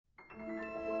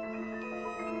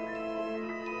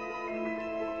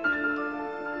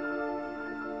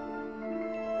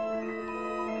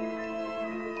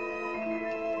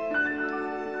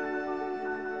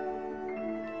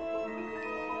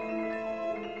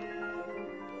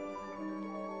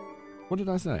What did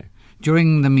I say?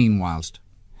 During the meanwhilest.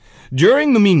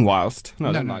 During the meanwhilest? No,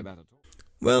 I don't like that at all.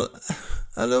 Well,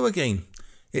 hello again.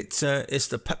 It's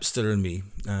the Pepster and me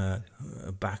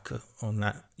back on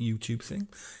that YouTube thing.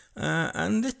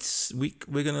 And this week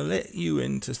we're going to let you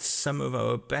into some of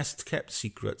our best kept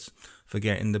secrets for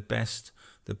getting the best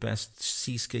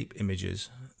seascape images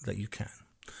that you can.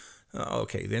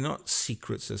 Okay, they're not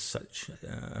secrets as such,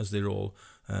 as they're all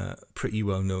pretty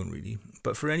well known really.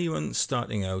 But for anyone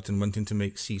starting out and wanting to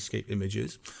make seascape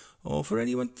images, or for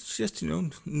anyone just,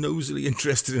 nosily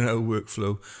interested in our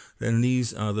workflow, then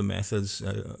these are the methods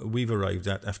we've arrived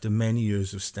at after many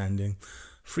years of standing,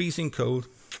 freezing cold,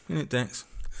 in it decks,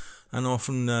 and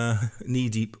often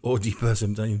knee-deep or deeper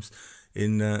sometimes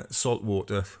in salt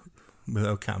water with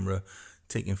our camera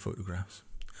taking photographs.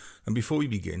 And before we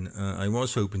begin, I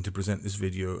was hoping to present this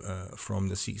video from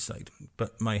the seaside,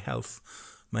 but my health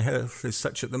is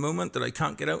such at the moment that I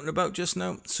can't get out and about just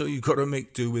now, so you've got to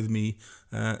make do with me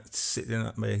sitting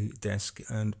at my desk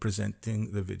and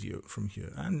presenting the video from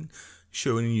here and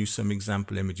showing you some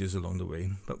example images along the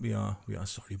way, but we are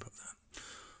sorry about that.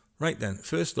 Right then,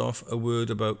 first off, a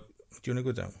word about, do you want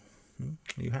to go down?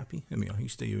 Are you happy? There we are, you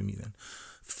stay here with me then.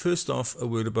 First off, a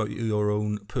word about your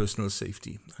own personal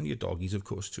safety, and your doggies of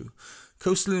course too.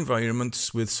 Coastal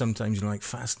environments with sometimes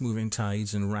fast moving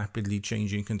tides and rapidly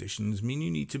changing conditions mean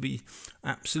you need to be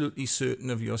absolutely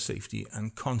certain of your safety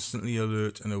and constantly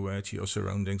alert and aware to your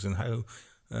surroundings and how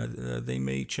they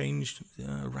may change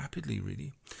rapidly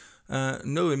really.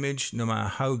 No image, no matter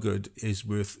how good, is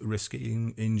worth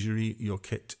risking injury, your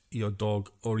kit, your dog,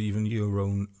 or even your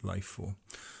own life for.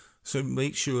 So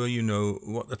make sure you know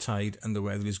what the tide and the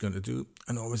weather is going to do,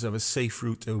 and always have a safe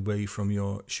route away from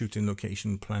your shooting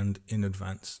location planned in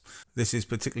advance. This is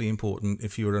particularly important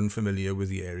if you're unfamiliar with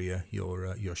the area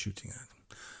you're shooting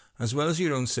at. As well as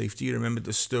your own safety, remember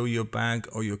to stow your bag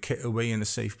or your kit away in a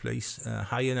safe place,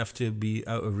 high enough to be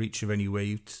out of reach of any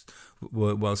waves,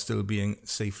 while still being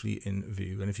safely in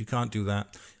view. And if you can't do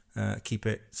that, keep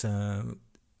it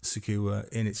secure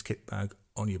in its kit bag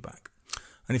on your back.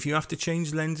 And if you have to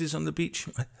change lenses on the beach,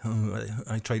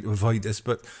 I try to avoid this,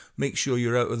 but make sure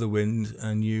you're out of the wind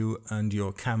and you and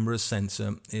your camera's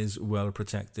sensor is well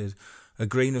protected. A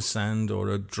grain of sand or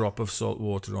a drop of salt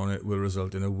water on it will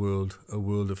result in a world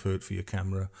of hurt for your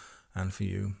camera and for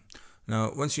you.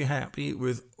 Now, once you're happy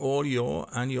with all your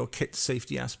kit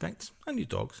safety aspects, and your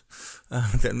dogs,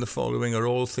 then the following are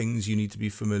all things you need to be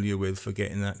familiar with for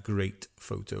getting that great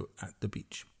photo at the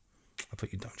beach. I'll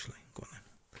put you down, shall I? Go on then.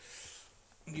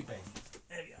 You Betty.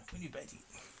 There we are. You Betty.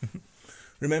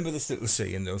 Remember this little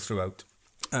saying though throughout.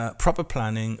 Proper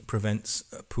planning prevents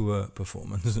poor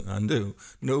performance, and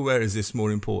nowhere is this more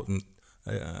important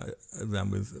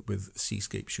than with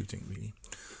seascape shooting really.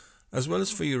 As well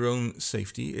as for your own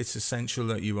safety, it's essential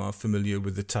that you are familiar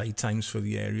with the tide times for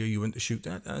the area you want to shoot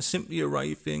at. Simply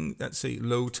arriving at, say,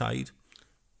 low tide.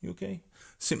 You okay?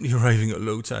 Simply arriving at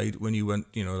low tide when you want,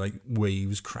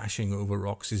 waves crashing over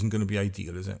rocks isn't going to be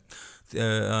ideal, is it?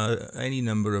 There are any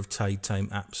number of tide time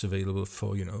apps available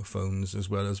for, phones, as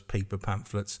well as paper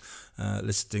pamphlets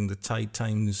listing the tide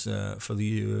times for the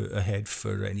year ahead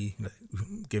for any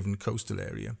given coastal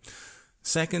area.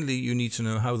 Secondly, you need to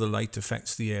know how the light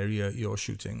affects the area you're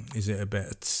shooting. Is it a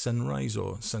better sunrise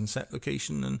or sunset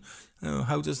location? And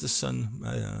how does the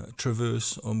sun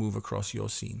traverse or move across your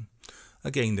scene?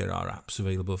 Again, there are apps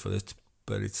available for this,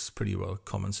 but it's pretty well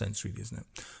common sense really, isn't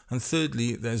it? And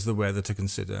thirdly, there's the weather to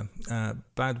consider.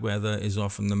 Bad weather is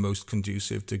often the most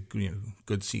conducive to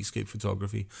good seascape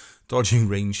photography. Dodging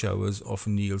rain showers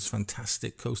often yields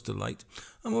fantastic coastal light,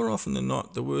 and more often than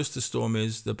not, the worse the storm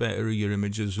is, the better your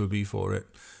images will be for it.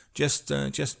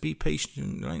 Just be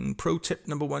patient. Right? And pro tip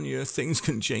number 1 here, things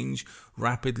can change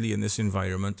rapidly in this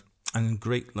environment, and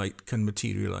great light can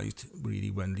materialize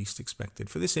really when least expected.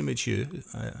 For this image here,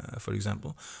 for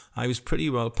example, I was pretty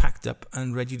well packed up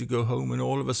and ready to go home, and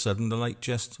all of a sudden the light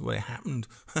it happened,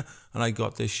 and I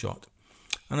got this shot.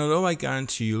 And although I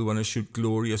guarantee you'll want to shoot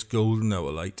glorious golden hour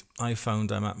light, I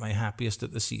found I'm at my happiest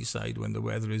at the seaside when the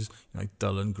weather is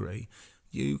dull and grey.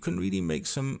 You can really make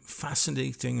some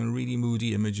fascinating and really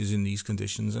moody images in these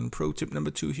conditions. And pro tip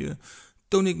number 2 here,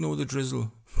 don't ignore the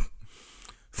drizzle.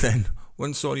 Then,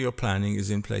 once all your planning is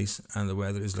in place and the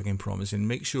weather is looking promising,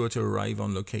 make sure to arrive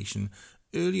on location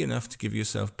early enough to give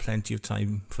yourself plenty of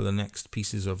time for the next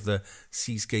pieces of the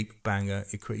seascape banger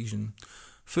equation.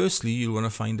 Firstly, you'll want to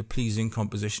find a pleasing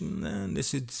composition, and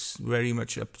this is very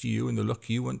much up to you and the look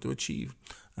you want to achieve.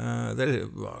 There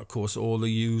are, of course, all the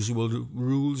usual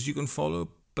rules you can follow,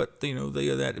 but they are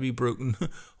there to be broken.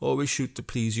 Always shoot to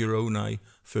please your own eye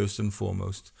first and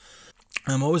foremost.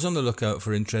 I'm always on the lookout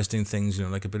for interesting things,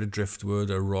 like a bit of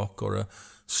driftwood, a rock, or a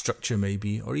structure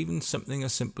maybe, or even something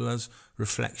as simple as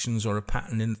reflections or a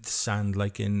pattern in the sand,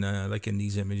 like in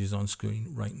these images on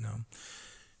screen right now.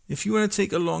 If you want to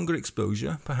take a longer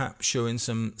exposure, perhaps showing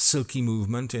some silky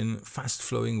movement in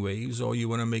fast-flowing waves, or you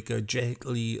want to make a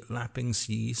gently lapping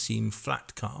sea seem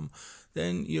flat calm,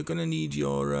 then you're going to need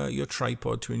your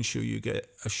tripod to ensure you get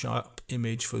a sharp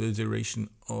image for the duration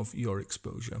of your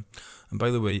exposure. And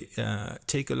by the way,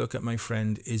 take a look at my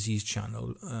friend Izzy's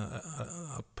channel.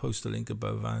 I'll post a link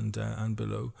above and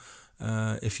below.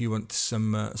 If you want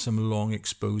some long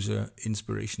exposure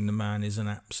inspiration, the man is an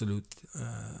absolute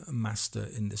master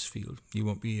in this field. You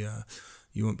won't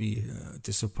be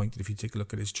disappointed if you take a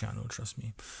look at his channel, trust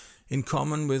me. In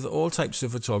common with all types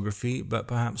of photography, but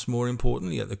perhaps more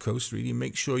importantly at the coast, really,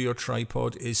 make sure your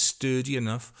tripod is sturdy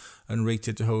enough and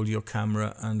rated to hold your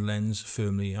camera and lens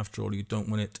firmly. After all, you don't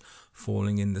want it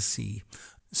falling in the sea.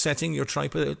 Setting your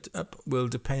tripod up will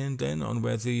depend then on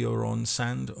whether you're on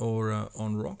sand or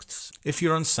on rocks. If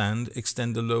you're on sand,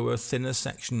 extend the lower, thinner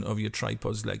section of your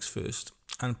tripod's legs first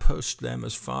and push them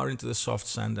as far into the soft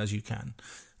sand as you can.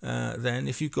 Then,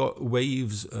 if you've got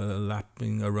waves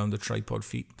lapping around the tripod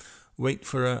feet, wait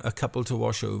for a couple to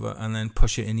wash over and then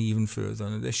push it in even further.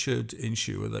 And this should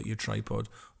ensure that your tripod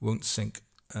won't sink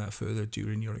further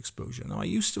during your exposure. Now, I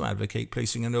used to advocate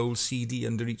placing an old CD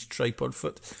under each tripod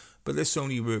foot, but this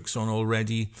only works on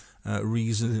already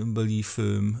reasonably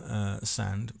firm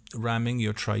sand. Ramming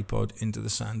your tripod into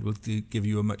the sand will give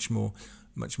you a much more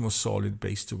solid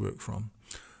base to work from.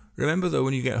 Remember though,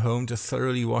 when you get home, to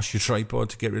thoroughly wash your tripod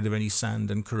to get rid of any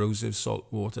sand and corrosive salt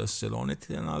water still on it,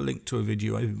 and I'll link to a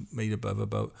video I made above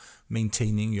about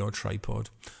maintaining your tripod.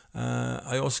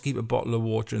 I also keep a bottle of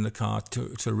water in the car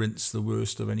to rinse the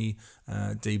worst of any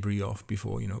debris off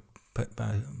before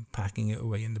packing it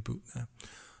away in the boot there.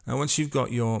 Now, once you've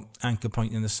got your anchor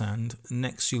point in the sand,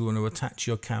 next you'll want to attach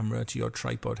your camera to your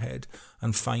tripod head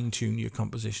and fine-tune your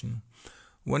composition.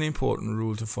 One important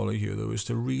rule to follow here, though, is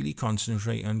to really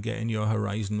concentrate on getting your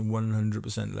horizon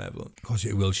 100% level, because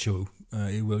it will show.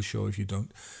 It will show if you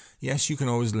don't. Yes, you can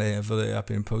always level it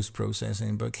up in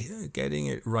post-processing, but getting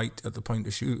it right at the point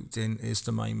of shooting is,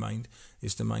 to my mind,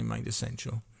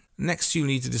 essential. Next, you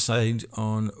need to decide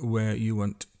on where you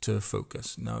want to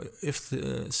focus. Now, if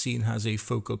the scene has a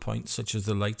focal point, such as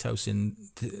the lighthouse in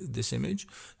this image,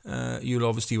 you'll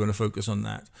obviously want to focus on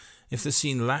that. If the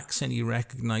scene lacks any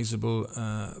recognizable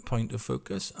point of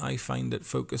focus, I find that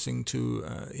focusing to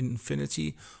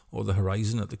infinity or the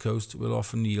horizon at the coast will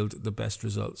often yield the best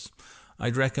results.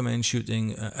 I'd recommend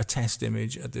shooting a test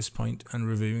image at this point and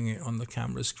reviewing it on the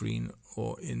camera screen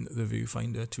or in the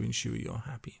viewfinder to ensure you're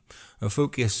happy.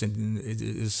 Focusing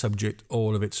is subject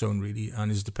all of its own, really,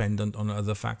 and is dependent on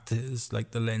other factors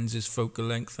like the lens's focal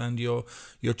length and your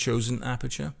chosen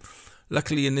aperture.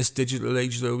 Luckily, in this digital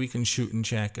age, though, we can shoot and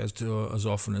check as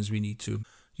often as we need to.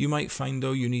 You might find,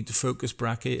 though, you need to focus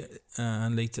bracket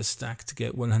and later stack to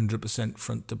get 100%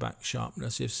 front to back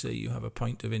sharpness if, say, you have a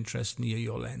point of interest near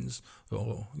your lens,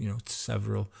 or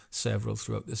several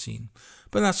throughout the scene.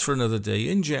 But that's for another day.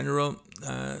 In general,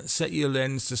 set your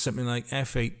lens to something like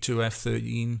f8 to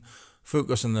f13,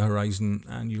 focus on the horizon,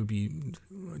 and you'll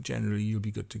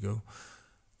be good to go.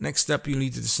 Next up, you'll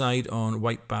need to decide on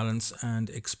white balance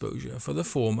and exposure. For the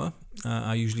former,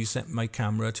 I usually set my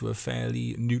camera to a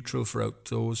fairly neutral for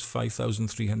outdoors,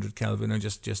 5,300 Kelvin, and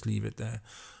just leave it there.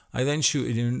 I then shoot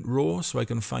it in RAW, so I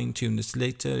can fine-tune this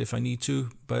later if I need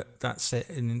to, but that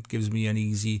setting gives me an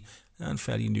easy and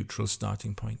fairly neutral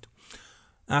starting point.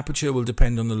 Aperture will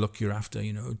depend on the look you're after.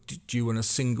 Do you want a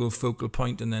single focal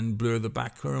point and then blur the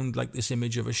background like this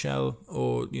image of a shell,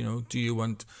 or do you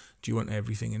want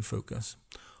everything in focus?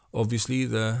 Obviously,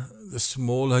 the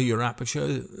smaller your aperture,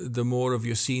 the more of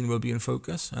your scene will be in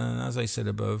focus. And as I said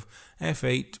above,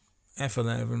 f8,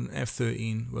 f11,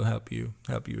 f13 will help you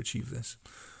achieve this.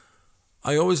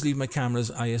 I always leave my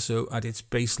camera's ISO at its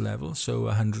base level, so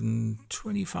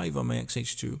 125 on my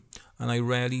XH2, and I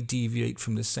rarely deviate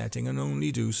from this setting, and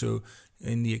only do so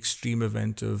in the extreme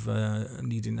event of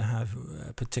needing to have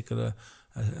a particular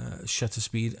shutter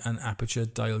speed and aperture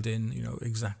dialed in,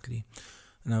 exactly.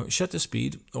 Now, shutter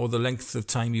speed, or the length of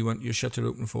time you want your shutter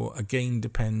open for, again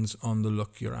depends on the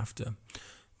look you're after.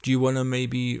 Do you want to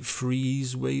maybe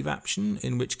freeze wave action,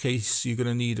 in which case you're going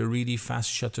to need a really fast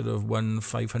shutter of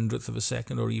 1/500th of a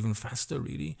second, or even faster,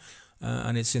 really?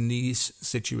 And it's in these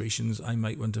situations I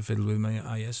might want to fiddle with my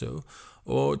ISO.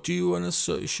 Or do you want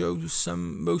to show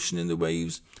some motion in the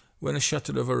waves, when a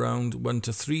shutter of around 1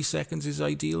 to 3 seconds is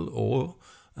ideal? Or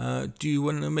do you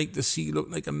want to make the sea look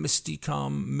like a misty,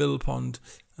 calm mill pond,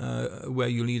 where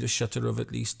you'll need a shutter of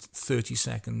at least 30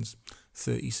 seconds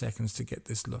to get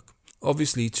this look.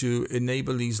 Obviously, to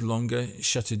enable these longer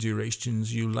shutter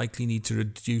durations, you likely need to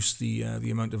reduce the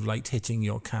amount of light hitting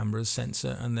your camera's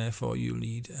sensor, and therefore you'll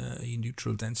need a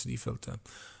neutral density filter.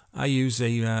 I use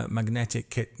a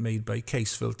magnetic kit made by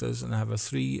Case Filters, and I have a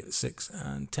 3, 6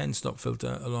 and 10 stop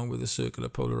filter along with a circular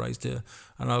polarizer,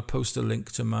 and I'll post a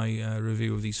link to my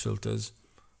review of these filters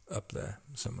up there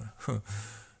somewhere.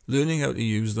 Learning how to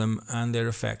use them and their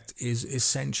effect is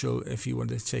essential if you want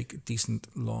to take decent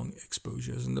long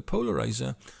exposures. And the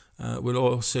polarizer will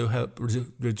also help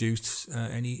reduce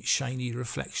any shiny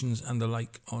reflections and the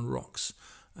like on rocks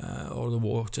or the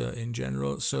water in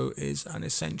general. So is an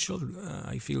essential,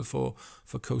 I feel, for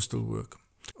coastal work.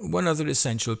 One other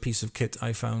essential piece of kit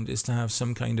I found is to have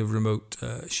some kind of remote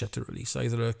shutter release,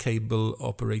 either a cable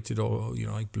operated or,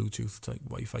 like Bluetooth type,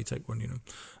 Wi-Fi type one,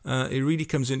 It really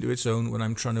comes into its own when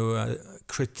I'm trying to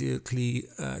critically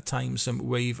time some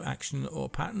wave action or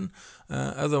pattern.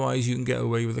 Otherwise, you can get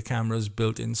away with the camera's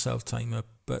built-in self-timer,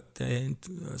 but then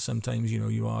sometimes,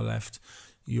 you are left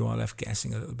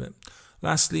guessing a little bit.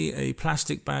 Lastly, a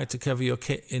plastic bag to cover your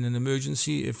kit in an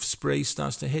emergency if spray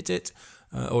starts to hit it,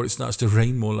 or it starts to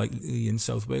rain more likely in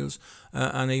South Wales,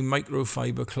 and a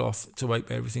microfiber cloth to wipe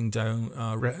everything down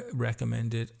are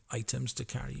recommended items to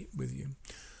carry with you.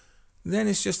 Then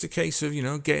it's just a case of,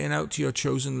 getting out to your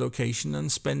chosen location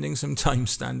and spending some time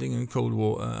standing in cold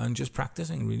water and just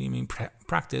practicing, really. I mean,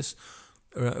 practice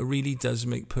really does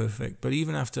make perfect. But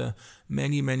even after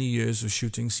many, many years of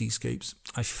shooting seascapes,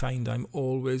 I find I'm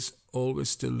always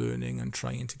still learning and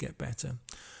trying to get better.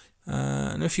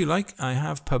 And if you like, I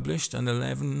have published an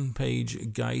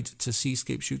 11-page guide to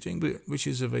seascape shooting, which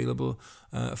is available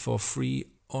for free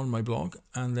on my blog,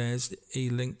 and there's a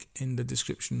link in the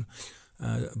description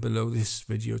below this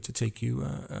video to take you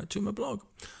to my blog.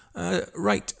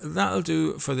 Right, that'll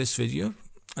do for this video.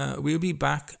 We'll be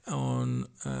back on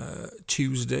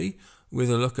Tuesday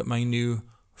with a look at my new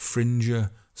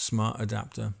Fringer smart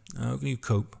adapter. How can you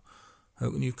cope? How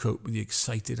can you cope with the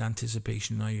excited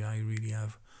anticipation I really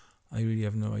have? I really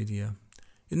have no idea.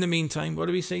 In the meantime, what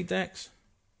do we say, Dex?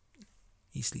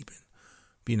 He's sleeping.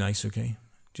 Be nice, okay?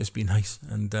 Just be nice.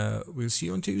 And we'll see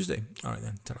you on Tuesday. All right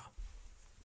then. Ta-ra.